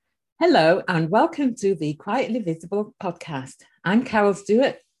Hello, and welcome to the Quietly Visible podcast. I'm Carol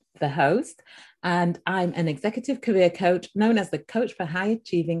Stewart, the host, and I'm an executive career coach known as the Coach for High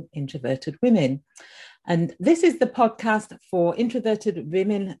Achieving Introverted Women. And this is the podcast for introverted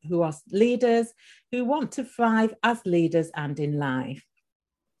women who are leaders who want to thrive as leaders and in life.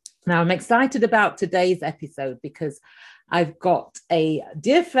 Now, I'm excited about today's episode because I've got a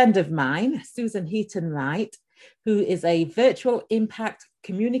dear friend of mine, Susan Heaton Wright, who is a virtual impact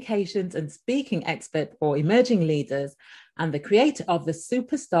communications and speaking expert for emerging leaders and the creator of the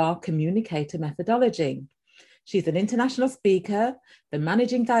Superstar Communicator methodology. She's an international speaker, the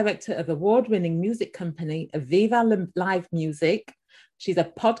managing director of award-winning music company Aviva Live Music. She's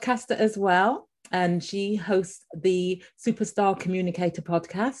a podcaster as well, and she hosts the Superstar Communicator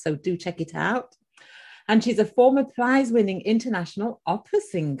podcast, so do check it out. And she's a former prize-winning international opera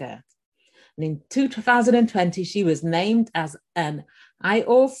singer. And in 2020, she was named as an I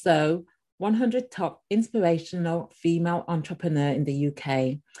Also 100 Top Inspirational Female Entrepreneur in the UK.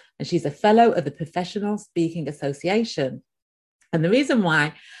 And she's a fellow of the Professional Speaking Association. And the reason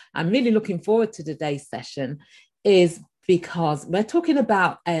why I'm really looking forward to today's session is because we're talking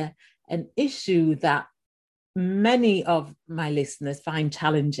about an issue that many of my listeners find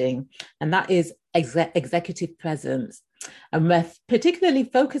challenging, and that is executive presence. And we're particularly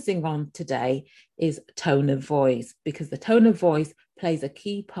focusing on today is tone of voice, because the tone of voice plays a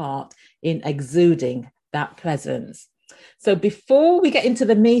key part in exuding that presence. So before we get into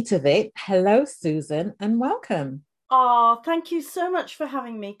the meat of it, hello, Susan, and welcome. Oh, thank you so much for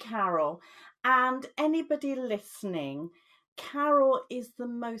having me, Carol. And anybody listening, Carol is the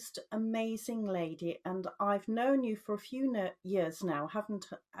most amazing lady, and I've known you for a few years now, haven't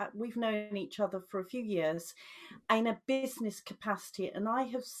we've known each other for a few years in a business capacity, and I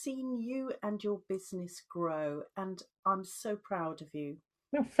have seen you and your business grow, and I'm so proud of you.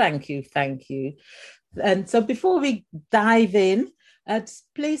 Well, thank you, thank you. And so before we dive in,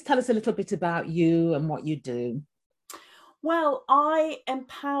 please tell us a little bit about you and what you do. Well, I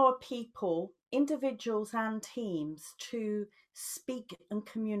empower people, individuals and teams, to speak and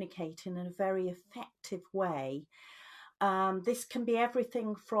communicate in a very effective way. This can be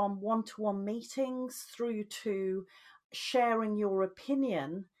everything from one-to-one meetings through to sharing your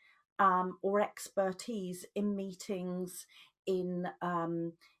opinion or expertise in meetings, in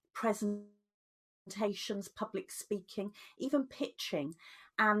presentations, public speaking, even pitching.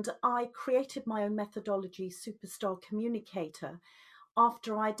 And I created my own methodology, Superstar Communicator,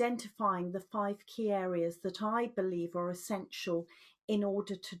 after identifying the 5 key areas that I believe are essential in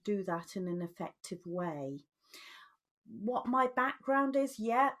order to do that in an effective way. What my background is,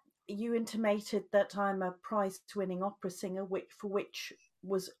 yeah, you intimated that I'm a prize-winning opera singer, which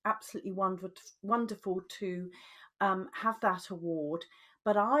was absolutely wonderful to have that award.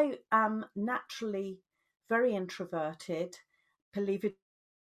 But I am naturally very introverted, believe it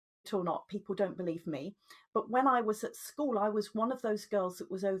or not, people don't believe me. But when I was at school, I was one of those girls that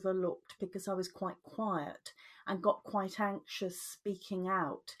was overlooked because I was quite quiet and got quite anxious speaking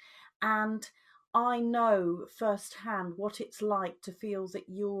out. And I know firsthand what it's like to feel that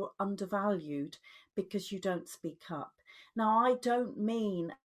you're undervalued because you don't speak up. Now, I don't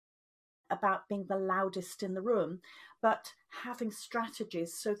mean about being the loudest in the room, but having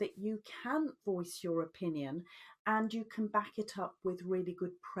strategies so that you can voice your opinion and you can back it up with really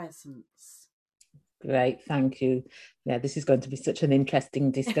good presence. Great, thank you. Yeah, this is going to be such an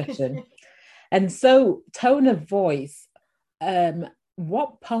interesting discussion. And so, tone of voice,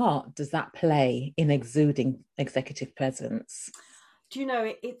 what part does that play in exuding executive presence? Do you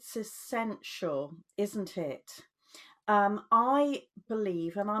know, it's essential, isn't it? I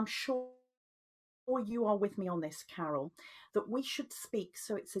believe, and I'm sure you are with me on this, Carol, that we should speak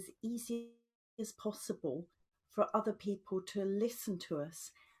so it's as easy as possible for other people to listen to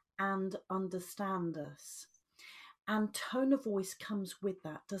us and understand us. And tone of voice comes with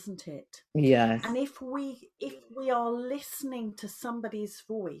that, doesn't it? Yes. And if we are listening to somebody's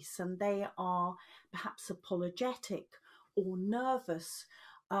voice and they are perhaps apologetic or nervous,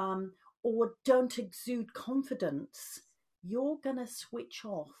 um, or don't exude confidence, you're going to switch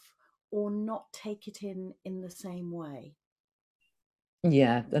off or not take it in the same way.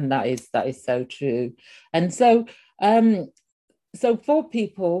 Yeah, and that is so true. And so, so for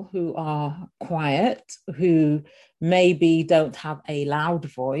people who are quiet, who maybe don't have a loud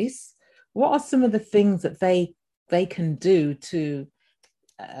voice, what are some of the things that they can do to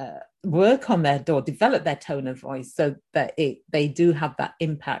work on their or develop their tone of voice so that they do have that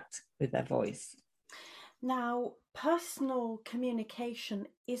impact with their voice? Now, personal communication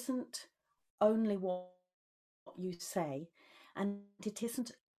isn't only what you say, and it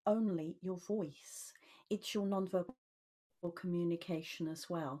isn't only your voice, it's your nonverbal communication as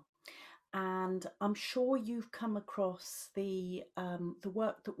well. And I'm sure you've come across the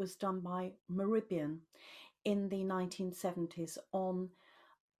work that was done by Meribian in the 1970s on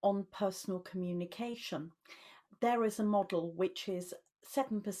personal communication. There is a model which is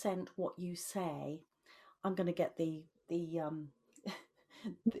 7% what you say. I'm going to get the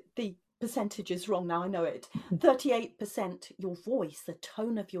percentages wrong now. I know it. 38% your voice, the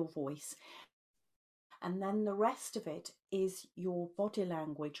tone of your voice, and then the rest of it is your body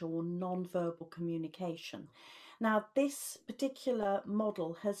language or non-verbal communication. Now, this particular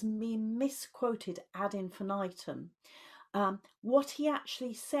model has been misquoted ad infinitum. What he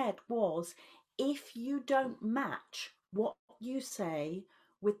actually said was, if you don't match what you say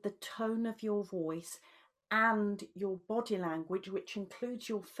with the tone of your voice and your body language, which includes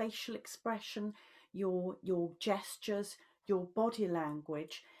your facial expression, your gestures, your body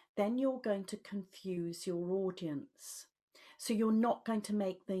language, then you're going to confuse your audience. So you're not going to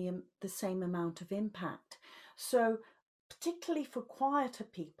make the same amount of impact. So particularly for quieter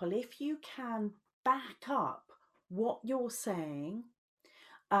people, if you can back up what you're saying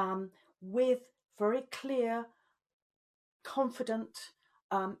with very clear, confident,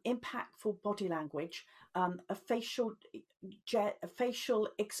 impactful body language, a facial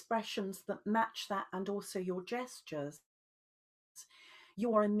expressions that match that, and also your gestures,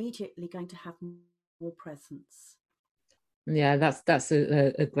 you are immediately going to have more presence. Yeah, that's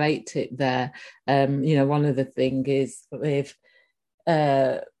a great tip there. One of the thing is with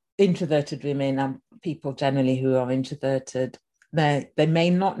uh, introverted women and people generally who are introverted, they may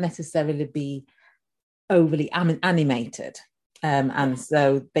not necessarily be overly animated, and Yes.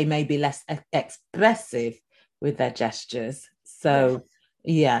 so they may be less expressive with their gestures. Yes. So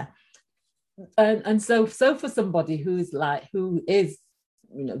yeah, and so for somebody who is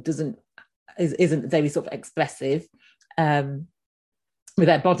doesn't isn't very sort of expressive um, with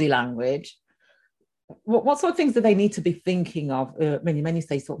their body language, what sort of things do they need to be thinking of when you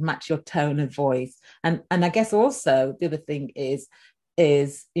say sort of match your tone of voice? And I guess also the other thing is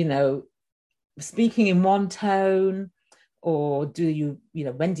speaking in one tone, or do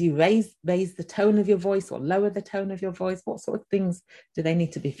when do you raise the tone of your voice or lower the tone of your voice? What sort of things do they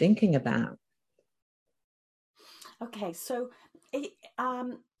need to be thinking about? Okay, so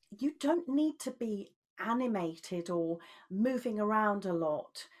you don't need to be animated or moving around a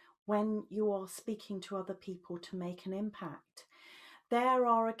lot when you are speaking to other people to make an impact. There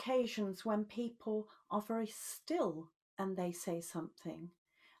are occasions when people are very still and they say something,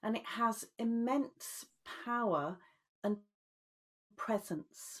 and it has immense power and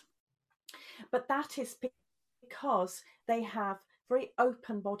presence. But that is because they have very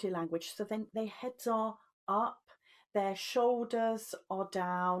open body language. So then their heads are up, their shoulders are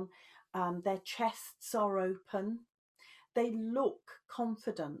down, their chests are open. They look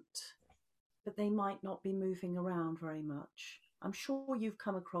confident, but they might not be moving around very much. I'm sure you've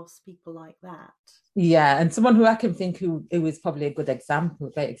come across people like that. Yeah, and someone who I can think who is probably a great example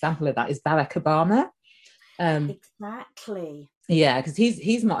of that is Barack Obama. Um, Exactly. yeah, because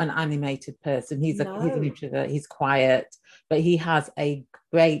he's not an animated person. He's an No, introvert. He's quiet, but he has a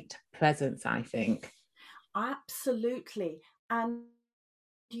great presence, I think. absolutely. And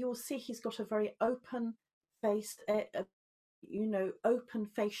you'll see he's got a very open face, open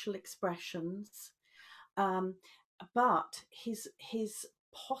facial expressions. Um, but his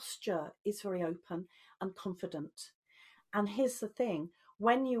posture is very open and confident. And here's the thing: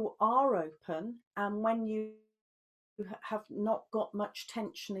 when you are open and when you have not got much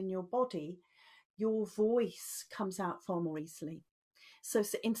tension in your body, your voice comes out far more easily. So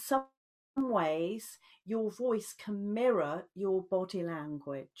in some ways, your voice can mirror your body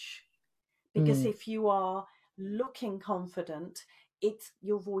language, because Mm, if you are looking confident, it's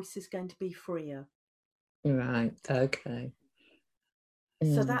your voice is going to be freer. right. Okay.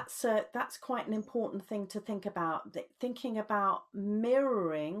 So Mm, that's quite an important thing to think about. Thinking about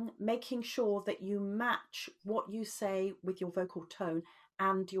mirroring, making sure that you match what you say with your vocal tone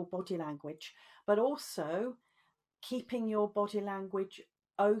and your body language, but also keeping your body language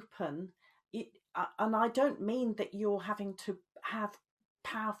open. And I don't mean that you're having to have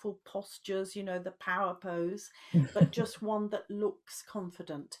powerful postures, the power pose, but just one that looks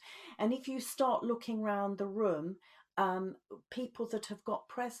confident. And if you start looking around the room, um, people that have got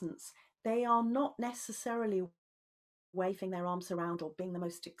presence, they are not necessarily waving their arms around or being the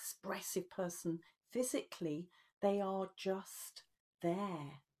most expressive person physically. They are just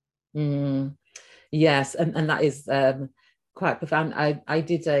there. mm. Yes, and that is quite profound. I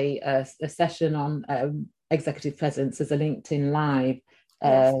did a session on executive presence as a LinkedIn Live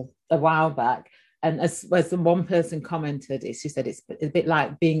Yes. a while back. And as the one person commented, she said it's a bit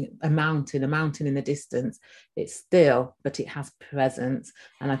like being a mountain in the distance. It's still, but it has presence.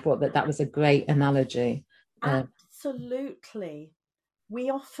 And I thought that was a great analogy. Absolutely. We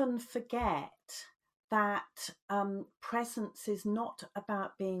often forget that presence is not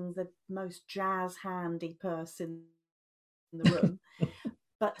about being the most jazz handy person in the room,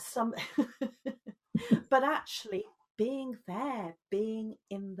 but but actually being there, being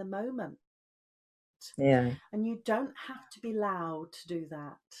in the moment. Yeah. And you don't have to be loud to do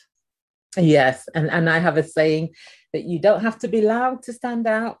that. Yes, and I have a saying that you don't have to be loud to stand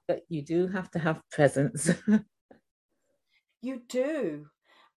out, but you do have to have presence. You do.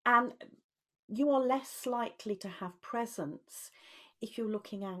 And you are less likely to have presence if you're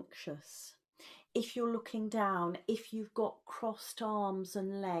looking anxious, if you're looking down, if you've got crossed arms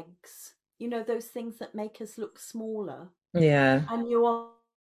and legs, you know, those things that make us look smaller, Yeah. and you are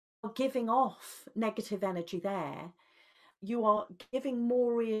giving off negative energy there. You are giving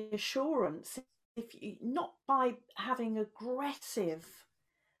more reassurance if you, not by having aggressive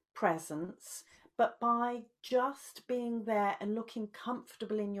presence, but by just being there and looking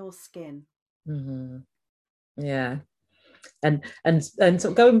comfortable in your skin. Mm-hmm. Yeah. And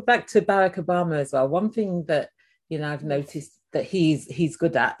so going back to Barack Obama as well, one thing that I've Yes. noticed that he's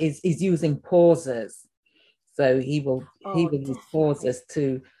good at is using pauses. So he will Oh, use definitely. pauses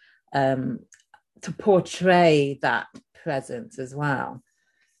um to portray that presence as well.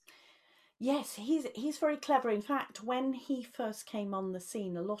 Yes, he's very clever. In fact, when he first came on the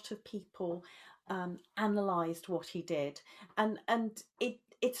scene, a lot of people analysed what he did, and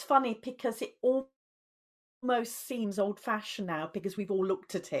it's funny because it almost seems old fashioned now because we've all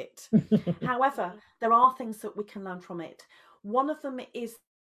looked at it. However, there are things that we can learn from it. One of them is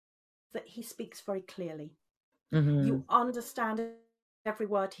that he speaks very clearly. Mm-hmm. You understand every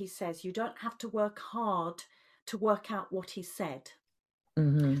word he says. You don't have to work hard to work out what he said.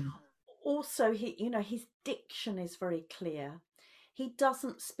 Mm-hmm. Also, his diction is very clear. He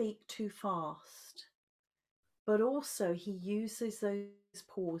doesn't speak too fast, but also he uses those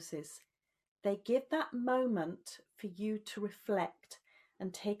pauses. They give that moment for you to reflect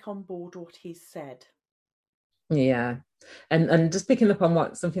and take on board what he's said. Yeah. And just picking up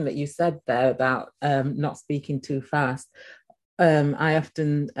on something that you said there about not speaking too fast. I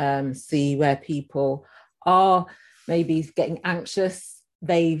often see where people are maybe getting anxious,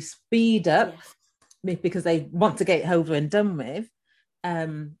 they speed up Yes. because they want to get it over and done with,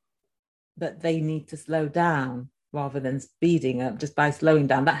 um, but they need to slow down rather than speeding up. Just by slowing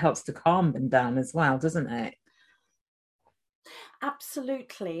down, that helps to calm them down as well, doesn't it?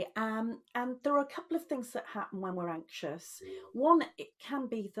 Absolutely. And there are a couple of things that happen when we're anxious. One, it can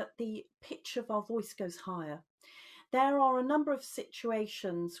be that the pitch of our voice goes higher. There are a number of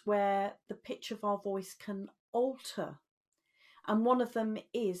situations where the pitch of our voice can alter. And one of them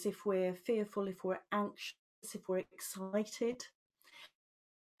is if we're fearful, if we're anxious, if we're excited.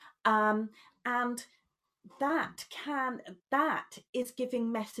 And that is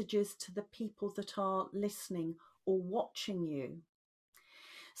giving messages to the people that are listening or watching you.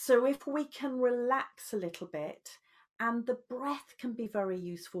 So if we can relax a little bit, and the breath can be very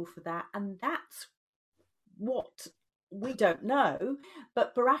useful for that, and that's what we don't know.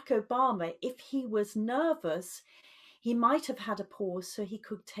 But Barack Obama, if he was nervous, he might have had a pause so he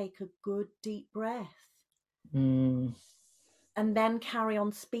could take a good deep breath Mm, and then carry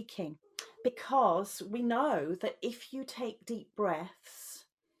on speaking. Because we know that if you take deep breaths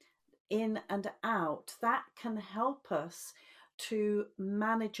in and out, that can help us to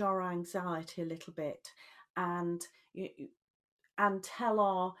manage our anxiety a little bit and and tell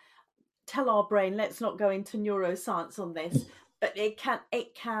our brain, let's not go into neuroscience on this, but it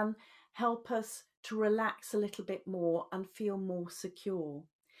can help us to relax a little bit more and feel more secure.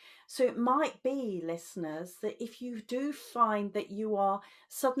 So it might be, listeners, that if you do find that you are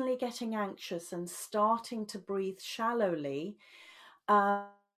suddenly getting anxious and starting to breathe shallowly, um,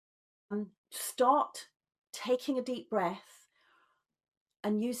 start taking a deep breath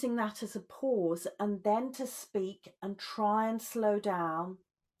and using that as a pause, and then to speak and try and slow down.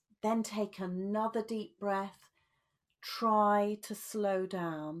 Then take another deep breath, try to slow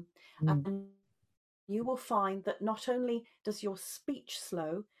down, mm. and you will find that not only does your speech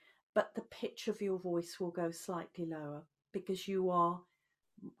slow, but the pitch of your voice will go slightly lower because you are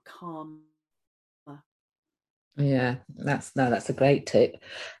calmer. Yeah, that's a great tip.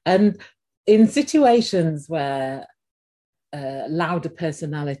 And in situations where louder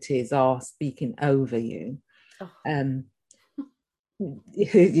personalities are speaking over you, Oh. um,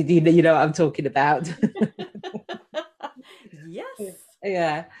 you know what I'm talking about. Yes.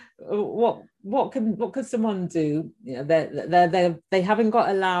 Yeah. What can someone do? They haven't got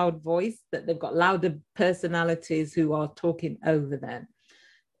a loud voice, that they've got louder personalities who are talking over them.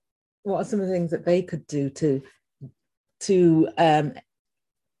 What are some of the things that they could do to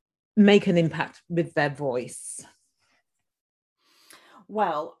make an impact with their voice?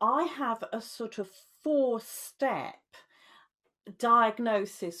 Well, I have a sort of 4-step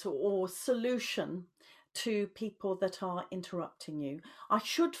diagnosis or solution to people that are interrupting you. I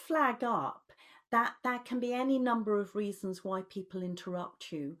should flag up that there can be any number of reasons why people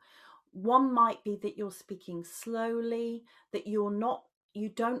interrupt you. One might be that you're speaking slowly, that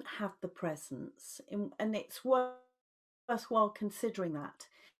you don't have the presence, and it's worthwhile considering that.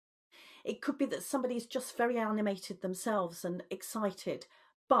 It could be that somebody's just very animated themselves and excited,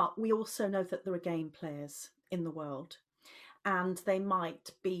 but we also know that there are game players in the world, and they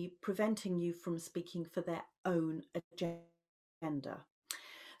might be preventing you from speaking for their own agenda.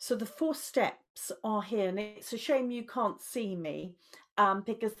 So the 4 steps are here, and it's a shame you can't see me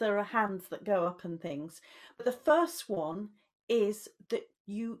because there are hands that go up and things. But the first one is that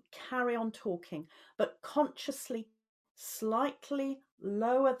you carry on talking, but consciously slightly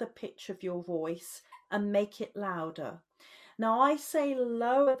lower the pitch of your voice and make it louder. Now, I say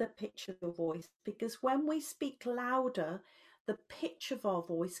lower the pitch of your voice because when we speak louder, the pitch of our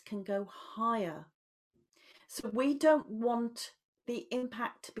voice can go higher. So we don't want the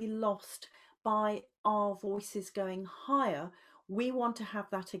impact to be lost by our voices going higher. We want to have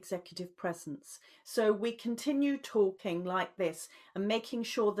that executive presence. So we continue talking like this and making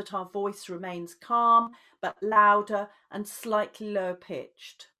sure that our voice remains calm, but louder and slightly lower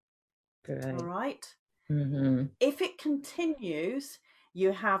pitched. Great. All right. Mm-hmm. If it continues,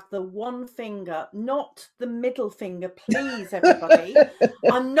 you have the one finger, not the middle finger, please, everybody.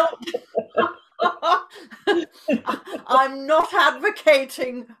 I'm not. I'm not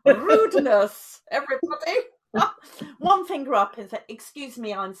advocating rudeness, everybody. One finger up and say, excuse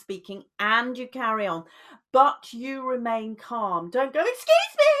me, I'm speaking, and you carry on. But you remain calm. Don't go,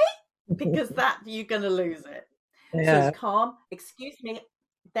 excuse me, because that you're going to lose it. So Yeah. it's calm, excuse me.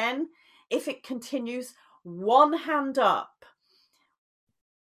 Then, if it continues, one hand up.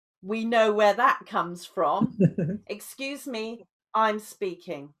 We know where that comes from. Excuse me, I'm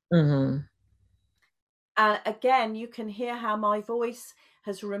speaking. Mm-hmm. And again, you can hear how my voice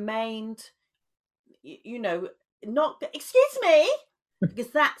has remained, not, excuse me, because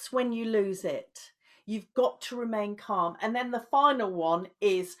that's when you lose it. You've got to remain calm. And then the final one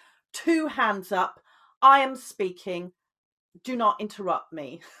is 2 hands up. I am speaking. Do not interrupt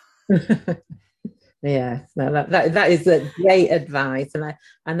me. Yes, no, that is a great advice,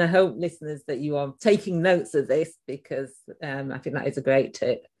 and I hope listeners that you are taking notes of this, because I think that is a great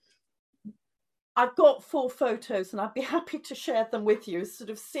tip. I've got 4 photos and I'd be happy to share them with you as sort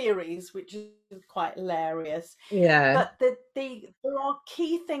of series, which is quite hilarious. Yeah. But there are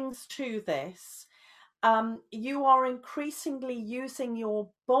key things to this. You are increasingly using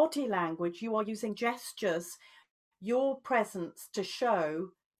your body language, you are using gestures, your presence to show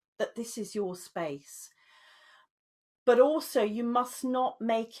that this is your space. But also, you must not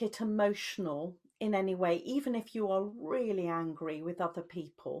make it emotional in any way, even if you are really angry with other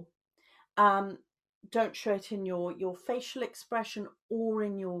people. Um, don't show it in your facial expression or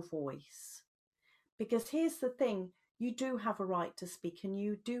in your voice. Because here's the thing, you do have a right to speak and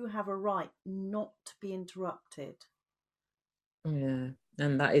you do have a right not to be interrupted. Yeah,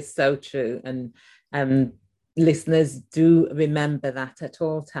 and that is so true. And listeners, do remember that at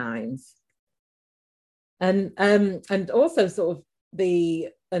all times. And also sort of the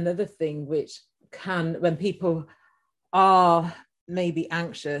another thing which can, when people are maybe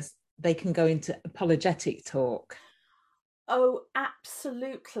anxious, they can go into apologetic talk. Oh,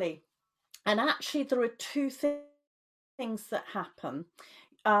 absolutely. And actually, there are 2 things that happen.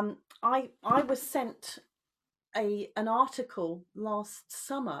 I was sent an article last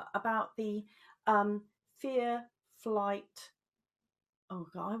summer about the fear, flight. Oh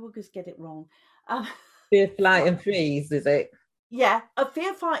God, I will just get it wrong. Um, Fear, flight, and freeze, is it? yeah, a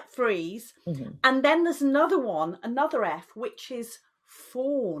fear, fight, freeze, Mm-hmm. and then there's another one, another F, which is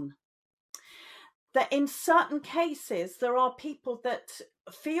fawn. That in certain cases there are people that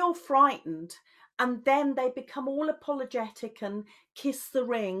feel frightened and then they become all apologetic and kiss the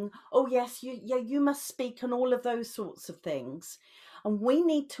ring. Oh yes, you must speak, and all of those sorts of things. And we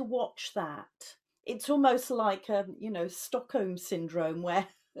need to watch that. It's almost like Stockholm syndrome, where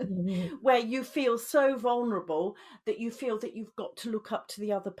Mm-hmm. where you feel so vulnerable that you feel that you've got to look up to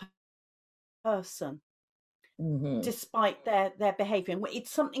the other person Mm-hmm. despite their behavior. And it's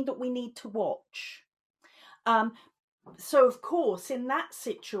something that we need to watch. Um, So, of course, in that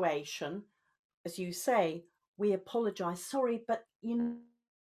situation, as you say, we apologize. Sorry, but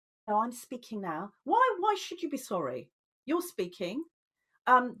I'm speaking now. Why should you be sorry? You're speaking.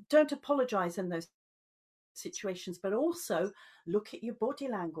 Don't apologize in those situations, but also look at your body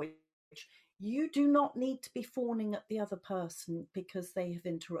language. You do not need to be fawning at the other person because they have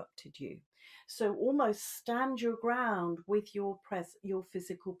interrupted you. So almost stand your ground with your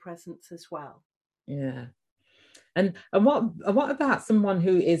physical presence as well. Yeah. And what about someone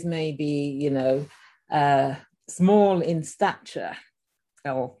who is maybe, uh, small in stature,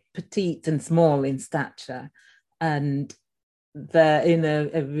 or petite and small in stature, and they're in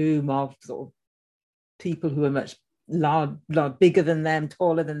a room of sort of people who are much bigger than them,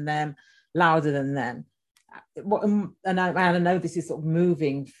 taller than them, louder than them. And I know this is sort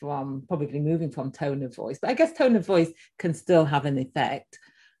of probably moving from tone of voice, but I guess tone of voice can still have an effect.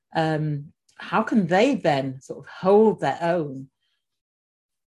 How can they then sort of hold their own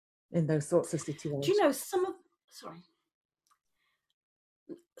in those sorts of Do you situations? know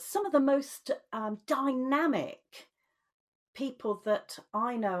some of the most dynamic people that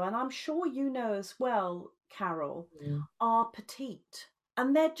I know, and I'm sure you know as well, Carol, Mm. are petite.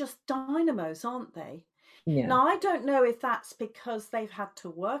 And they're just dynamos, aren't they? Yeah. Now, I don't know if that's because they've had to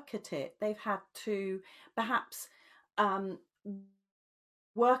work at it. They've had to perhaps um,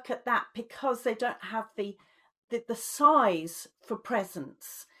 work at that because they don't have the size for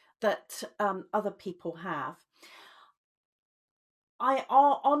presence that other people have.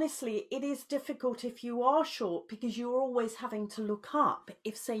 Honestly, it is difficult if you are short because you're always having to look up.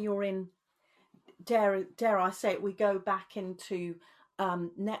 If, say, you're in, dare I say it, we go back into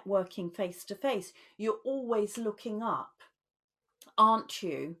networking face to face, you're always looking up, aren't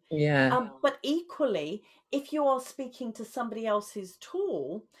you? Yeah. But equally, if you are speaking to somebody else who's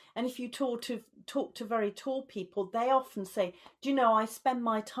tall, and if you talk to very tall people, they often say, "Do you know, I spend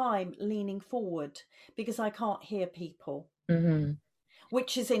my time leaning forward because I can't hear people." Mm-hmm.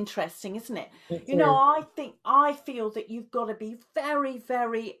 Which is interesting, isn't it? It is. I feel that you've got to be very,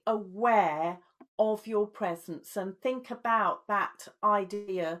 very aware of your presence and think about that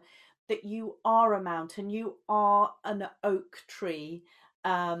idea that you are a mountain, you are an oak tree,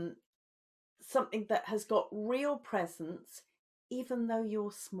 um, something that has got real presence, even though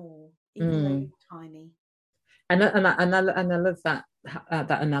you're small, even though Mm. you're tiny. And I love that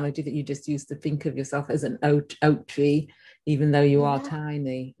analogy that you just used, to think of yourself as an oak tree, even though you are Yeah.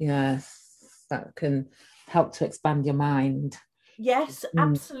 tiny. Yes, that can help to expand your mind. Yes, Mm.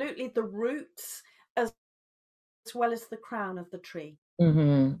 absolutely. The roots as well as the crown of the tree.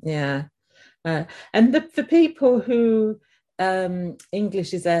 Yeah. Uh, and for people who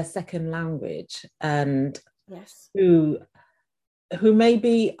English is their second language, and Yes. who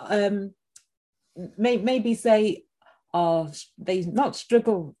maybe maybe say are they not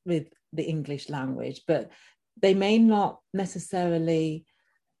struggle with the English language, but they may not necessarily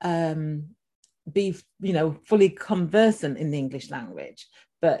um, be fully conversant in the English language,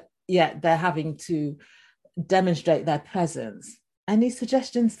 but yet they're having to demonstrate their presence. Any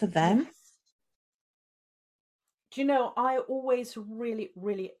suggestions for them? Yes. Do you know, I always really,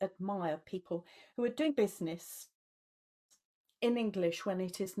 really admire people who are doing business in English when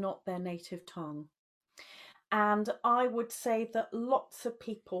it is not their native tongue. And I would say that lots of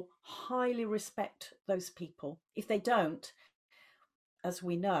people highly respect those people. If they don't, as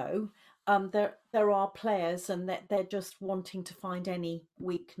we know, there are players and that they're just wanting to find any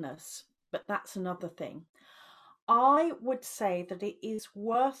weakness. But that's another thing. I would say that it is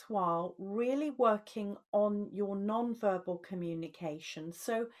worthwhile really working on your non-verbal communication.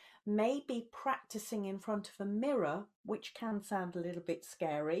 So maybe practicing in front of a mirror, which can sound a little bit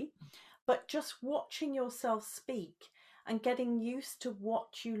scary, but just watching yourself speak and getting used to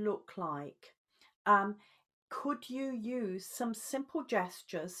what you look like. Um, could you use some simple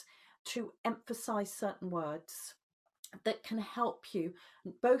gestures to emphasize certain words that can help you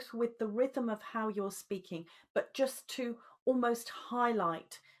both with the rhythm of how you're speaking, but just to almost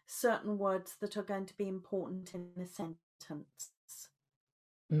highlight certain words that are going to be important in a sentence?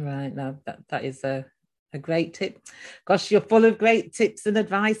 Right, now that is a great tip. Gosh, you're full of great tips and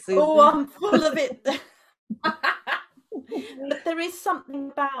advice, Oh, Susan. I'm full of it. But there is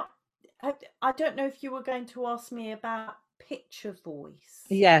something about, I don't know if you were going to ask me about picture voice.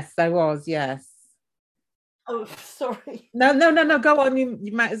 Yes, I was. Yes. Oh, sorry. No, no, no, no. Go on.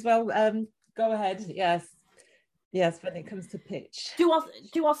 You might as well go ahead. Yes. Yes, when it comes to pitch. Do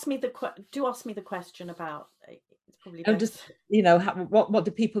ask me the question about. It's probably I'm just, best. what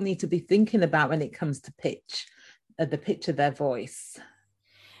do people need to be thinking about when it comes to pitch, the pitch of their voice?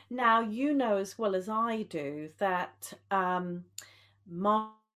 Now, you know as well as I do that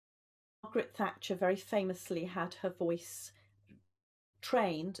Margaret Thatcher very famously had her voice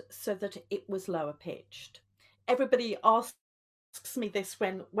trained so that it was lower pitched. Everybody asks me this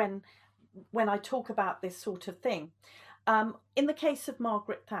when I talk about this sort of thing. In the case of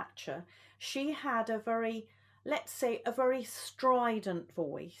Margaret Thatcher, she had a very, let's say, a very strident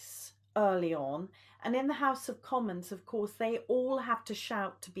voice early on. And in the House of Commons, of course, they all have to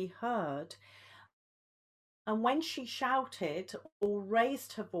shout to be heard. And when she shouted or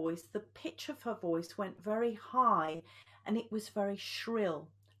raised her voice, the pitch of her voice went very high and it was very shrill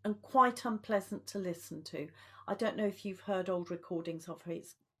and quite unpleasant to listen to. I don't know if you've heard old recordings of her,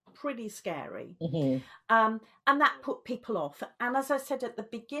 it's pretty scary. Mm-hmm. And that put people off. And as I said at the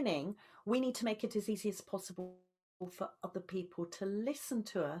beginning, we need to make it as easy as possible for other people to listen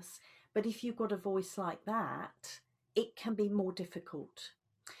to us. But if you've got a voice like that, it can be more difficult.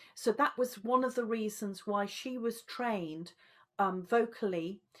 So that was one of the reasons why she was trained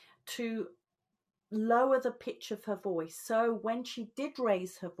vocally to lower the pitch of her voice. So when she did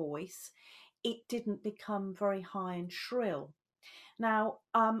raise her voice, it didn't become very high and shrill. Now,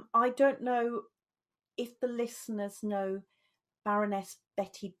 I don't know if the listeners know Baroness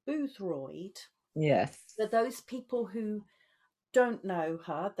Betty Boothroyd. Yes. For those people who don't know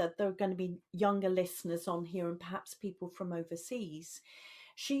her, that there are going to be younger listeners on here and perhaps people from overseas.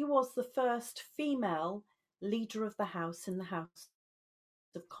 She was the first female leader of the House in the House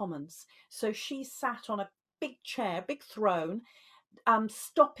of Commons. So she sat on a big chair, big throne,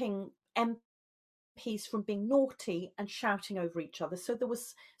 stopping MPs from being naughty and shouting over each other. So there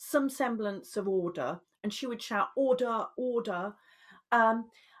was some semblance of order, and she would shout, "Order, order."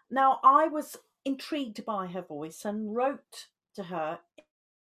 Now, I was intrigued by her voice and wrote to her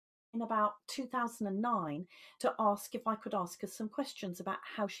in about 2009 to ask if I could ask her some questions about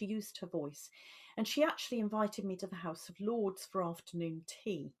how she used her voice. And she actually invited me to the House of Lords for afternoon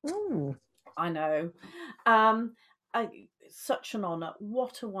tea. Ooh. I know. Such an honour.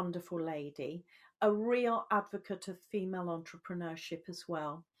 What a wonderful lady. A real advocate of female entrepreneurship as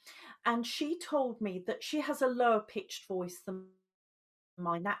well. And she told me that she has a lower pitched voice than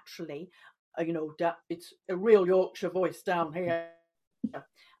mine naturally. It's a real Yorkshire voice down here.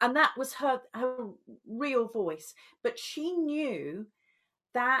 And that was her real voice. But she knew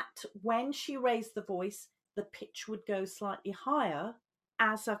that when she raised the voice, the pitch would go slightly higher,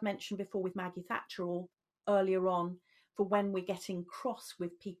 as I've mentioned before with Maggie Thatcher or earlier on, for when we're getting cross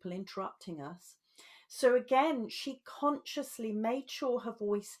with people interrupting us. So again, she consciously made sure her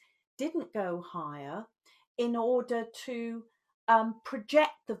voice didn't go higher in order to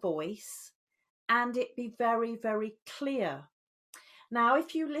project the voice and it be very, very clear. Now,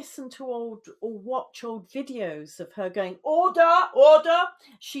 if you listen to old or watch old videos of her going, "Order, order,"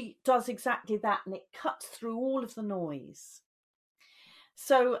 she does exactly that and it cuts through all of the noise.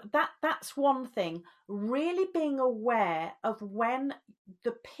 So that's one thing, really being aware of when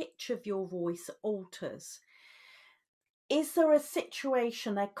the pitch of your voice alters. Is there a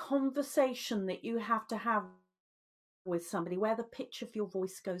situation, a conversation that you have to have with somebody where the pitch of your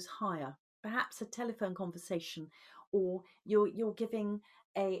voice goes higher? Perhaps a telephone conversation, or you're giving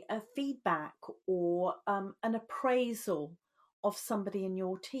a feedback or an appraisal of somebody in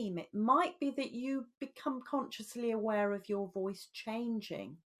your team. It might be that you become consciously aware of your voice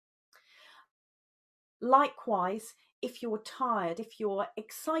changing. Likewise, if you're tired, if you're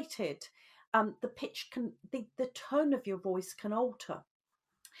excited, the tone of your voice can alter.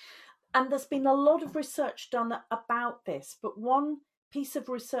 And there's been a lot of research done about this, but one piece of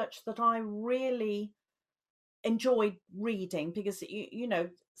research that I really enjoyed reading, because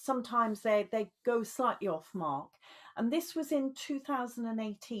sometimes they go slightly off mark, and this was in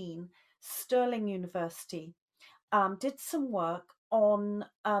 2018. Stirling University did some work on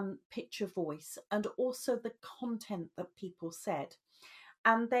pitch of voice and also the content that people said,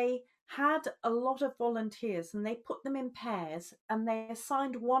 and they had a lot of volunteers and they put them in pairs and they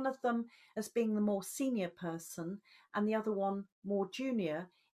assigned one of them as being the more senior person and the other one more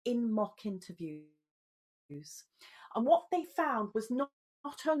junior in mock interviews. And what they found was not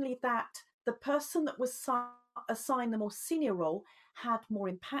only that the person that was assigned the more senior role had more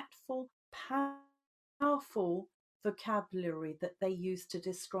impactful, powerful vocabulary that they used to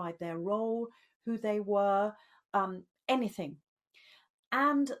describe their role, who they were, anything.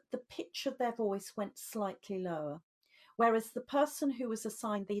 And the pitch of their voice went slightly lower. Whereas the person who was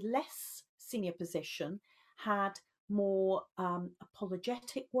assigned the less senior position had more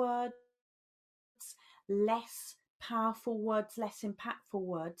apologetic words, less powerful words, less impactful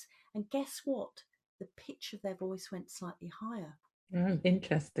words. And guess what? The pitch of their voice went slightly higher.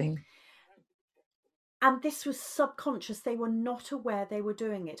 Interesting. And this was subconscious. They were not aware they were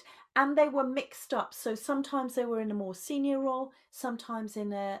doing it. And they were mixed up. So sometimes they were in a more senior role, sometimes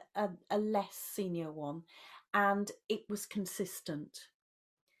in a less senior one. And it was consistent,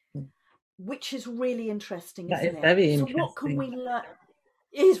 which is really interesting, That isn't is it? very So what can interesting. we learn?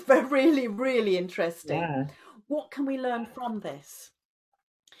 It's really, really interesting. Yeah. What can we learn from this?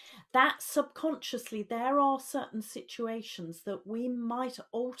 That subconsciously, there are certain situations that we might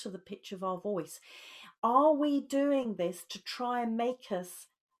alter the pitch of our voice. Are we doing this to try and make us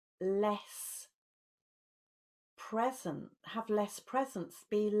less present, have less presence,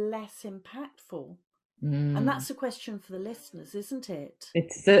 be less impactful? And Mm. that's a question for the listeners, isn't it?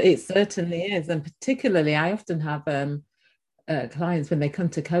 It certainly is, and particularly I often have clients when they come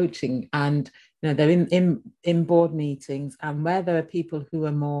to coaching, and they're in board meetings, and where there are people who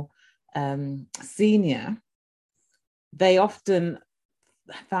are more senior, they often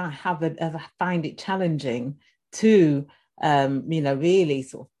find it challenging to really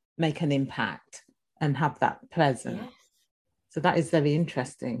sort of make an impact and have that present. Yes. So that is very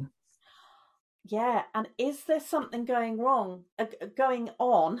interesting. Yeah. And is there something going wrong, going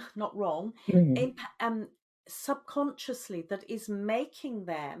on, not wrong, Mm. in, subconsciously that is making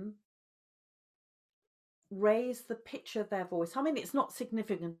them raise the pitch of their voice? I mean, it's not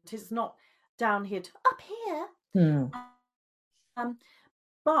significant. It's not down here to up here. Mm. Um,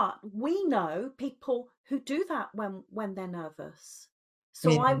 but we know people who do that when they're nervous.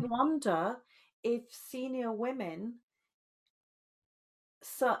 So I Yeah. wonder if senior women,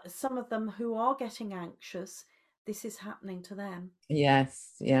 so some of them who are getting anxious, this is happening to them.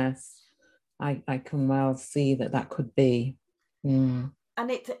 Yes, yes. I can well see that could be. Mm. And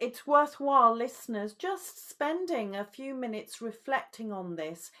it's worthwhile, listeners, just spending a few minutes reflecting on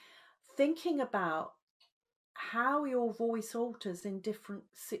this, thinking about how your voice alters in different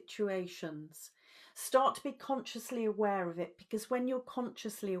situations. Start to be consciously aware of it, because when you're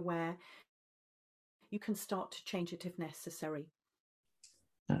consciously aware, you can start to change it if necessary.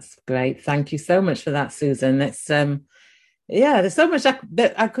 That's great. Thank you so much for that, Susan. It's there's so much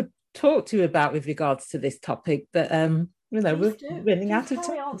that I could talk to you about with regards to this topic, but Please we're do. running Please out of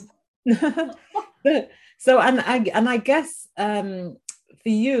carry on. time. So and I guess for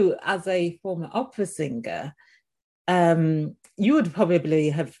you as a former opera singer, you would probably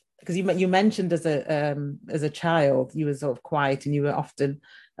have, because you mentioned as a child you were sort of quiet and you were often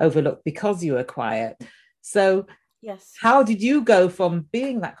overlooked because you were quiet. So Yes. how did you go from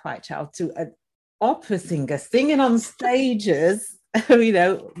being that quiet child to an opera singer singing on stages,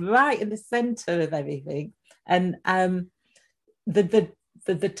 right in the center of everything? And the, the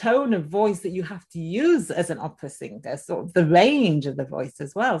the tone of voice that you have to use as an opera singer, sort of the range of the voice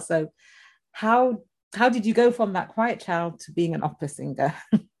as well. So how how did you go from that quiet child to being an opera singer?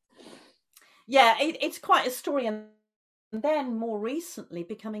 Yeah, it's quite a story. And then more recently,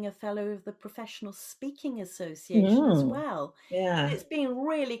 becoming a fellow of the Professional Speaking Association as Mm, well. yeah, It's been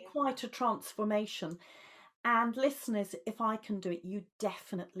really quite a transformation. And listeners, if I can do it, you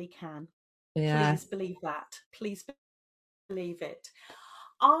definitely can. yeah, Please believe that. Please believe it.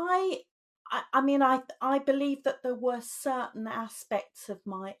 I I believe that there were certain aspects of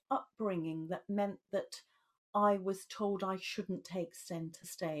my upbringing that meant that I was told I shouldn't take centre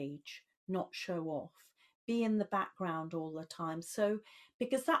stage, not show off, be in the background all the time. So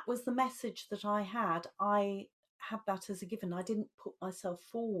because that was the message that I had that as a given. I didn't put myself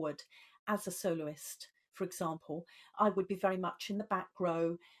forward as a soloist, for example. I would be very much in the back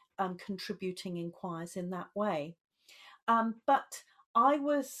row, contributing in choirs in that way. But I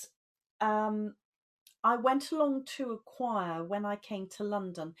was, um, I went along to a choir when I came to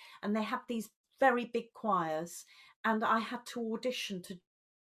London, and they had these very big choirs, and I had to audition to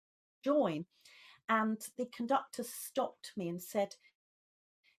join. And the conductor stopped me and said,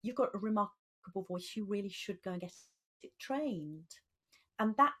 "You've got a remarkable voice. You really should go and get it trained."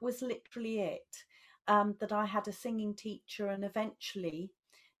 And that was literally it. That I had a singing teacher and eventually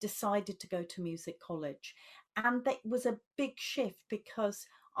decided to go to music college. And that was a big shift because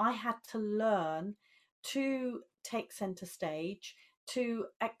I had to learn to take center stage, to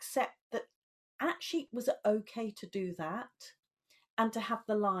accept that actually it was okay to do that and to have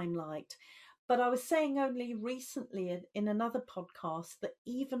the limelight. But I was saying only recently in another podcast that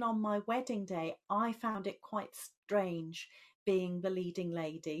even on my wedding day, I found it quite strange being the leading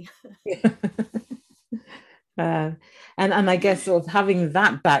lady. uh, and I guess sort of having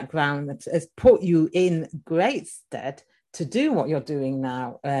that background that has put you in great stead to do what you're doing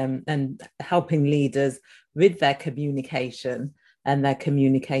now, and helping leaders with their communication and their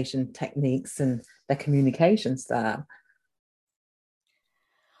communication techniques and their communication style.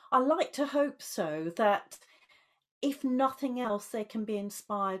 I like to hope so, that if nothing else, they can be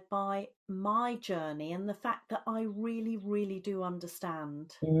inspired by my journey and the fact that I really, really do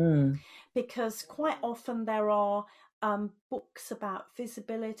understand. Mm. Because quite often there are books about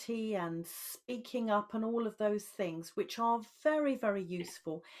visibility and speaking up and all of those things, which are very, very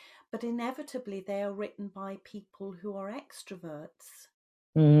useful. But inevitably, they are written by people who are extroverts.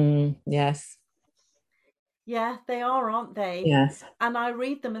 Yes. Yeah, they are, aren't they? Yes. And I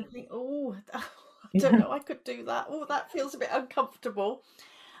read them and think, oh, I don't Yeah. know, I could do that. Oh, that feels a bit uncomfortable.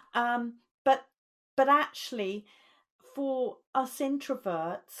 Um, but but actually, for us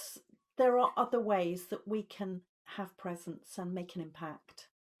introverts, there are other ways that we can have presence and make an impact.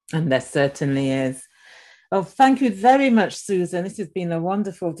 And there certainly is. Oh, thank you very much, Susan. This has been a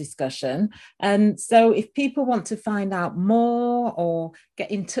wonderful discussion. And so, if people want to find out more or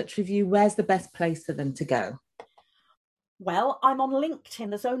get in touch with you, where's the best place for them to go? Well, I'm on LinkedIn.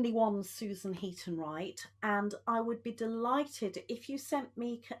 There's only one Susan Heaton Wright, and I would be delighted if you sent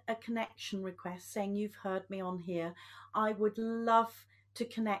me a connection request saying you've heard me on here. I would love to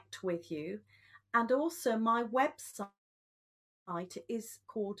connect with you. And also, my website is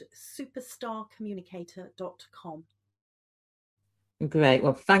called superstarcommunicator.com. Great.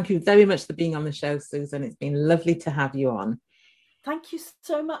 Well, thank you very much for being on the show, Susan. It's been lovely to have you on. Thank you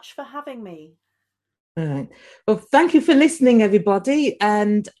so much for having me. All right. Well, thank you for listening, everybody.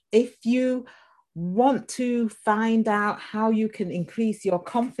 And if you want to find out how you can increase your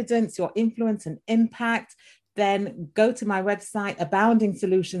confidence, your influence, and impact, then go to my website,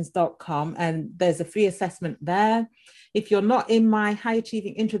 aboundingsolutions.com, and there's a free assessment there. If you're not in my High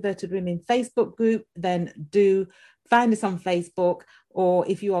Achieving Introverted Women Facebook group, then do find us on Facebook. Or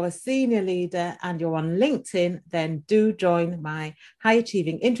if you are a senior leader and you're on LinkedIn, then do join my High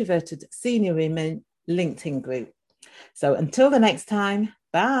Achieving Introverted Senior Women LinkedIn group. So until the next time,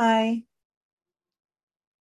 bye.